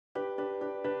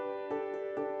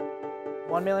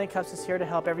1 Million Cups is here to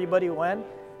help everybody win.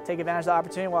 Take advantage of the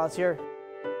opportunity while it's here.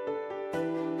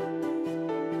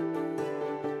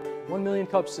 1 Million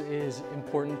Cups is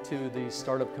important to the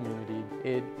startup community.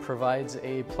 It provides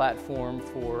a platform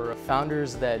for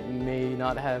founders that may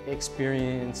not have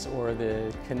experience or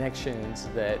the connections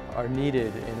that are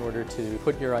needed in order to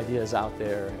put your ideas out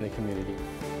there in the community.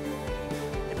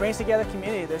 It brings together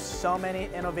community. There's so many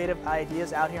innovative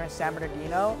ideas out here in San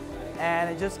Bernardino, and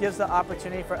it just gives the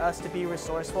opportunity for us to be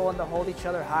resourceful and to hold each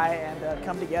other high and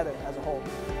come together as a whole.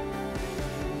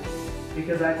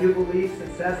 Because I do believe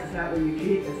success is not what you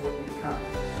keep, it's what you become.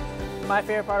 My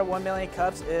favorite part of 1 Million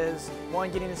Cups is, one,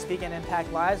 getting to speak and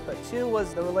impact lives, but two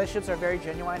was the relationships are very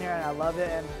genuine here and I love it,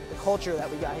 and the culture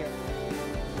that we got here.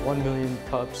 1 Million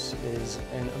Cups is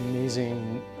an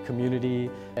amazing community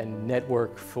and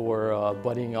network for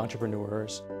budding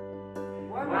entrepreneurs.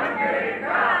 1